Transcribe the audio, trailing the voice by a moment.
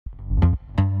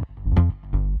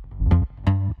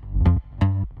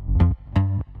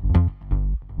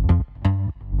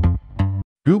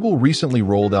Google recently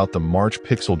rolled out the March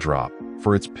Pixel Drop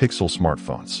for its Pixel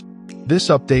smartphones. This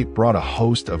update brought a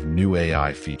host of new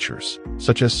AI features,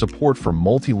 such as support for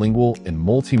multilingual and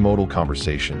multimodal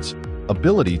conversations,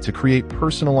 ability to create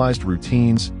personalized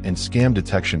routines, and scam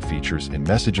detection features in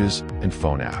messages and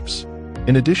phone apps.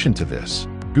 In addition to this,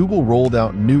 Google rolled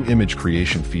out new image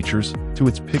creation features to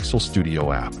its Pixel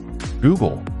Studio app.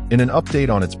 Google, in an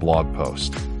update on its blog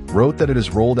post, wrote that it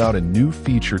has rolled out a new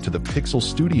feature to the Pixel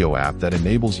Studio app that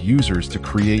enables users to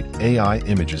create AI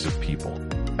images of people.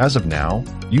 As of now,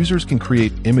 users can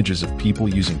create images of people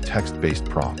using text-based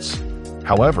prompts.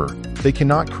 However, they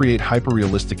cannot create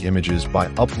hyperrealistic images by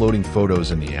uploading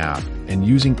photos in the app and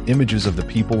using images of the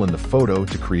people in the photo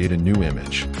to create a new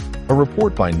image. A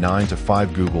report by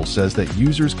 9to5 Google says that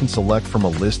users can select from a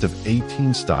list of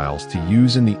 18 styles to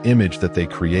use in the image that they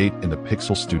create in the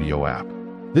Pixel Studio app.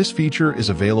 This feature is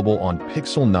available on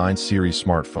Pixel 9 series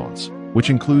smartphones, which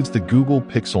includes the Google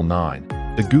Pixel 9,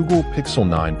 the Google Pixel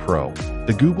 9 Pro,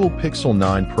 the Google Pixel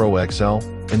 9 Pro XL,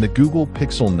 and the Google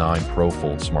Pixel 9 Pro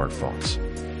Fold smartphones.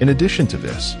 In addition to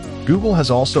this, Google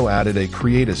has also added a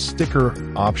Create a Sticker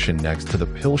option next to the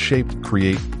pill-shaped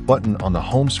Create button on the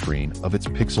home screen of its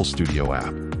Pixel Studio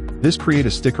app. This Create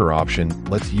a Sticker option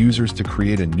lets users to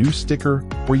create a new sticker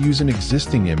or use an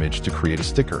existing image to create a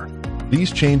sticker.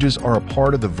 These changes are a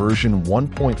part of the version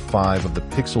 1.5 of the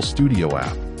Pixel Studio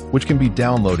app, which can be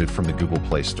downloaded from the Google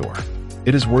Play Store.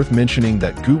 It is worth mentioning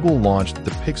that Google launched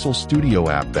the Pixel Studio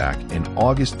app back in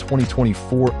August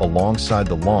 2024 alongside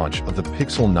the launch of the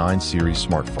Pixel 9 series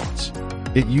smartphones.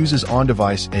 It uses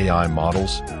on-device AI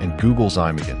models and Google's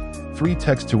Imagen, free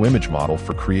text-to-image model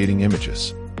for creating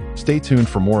images. Stay tuned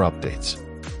for more updates.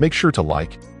 Make sure to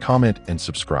like, comment, and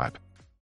subscribe.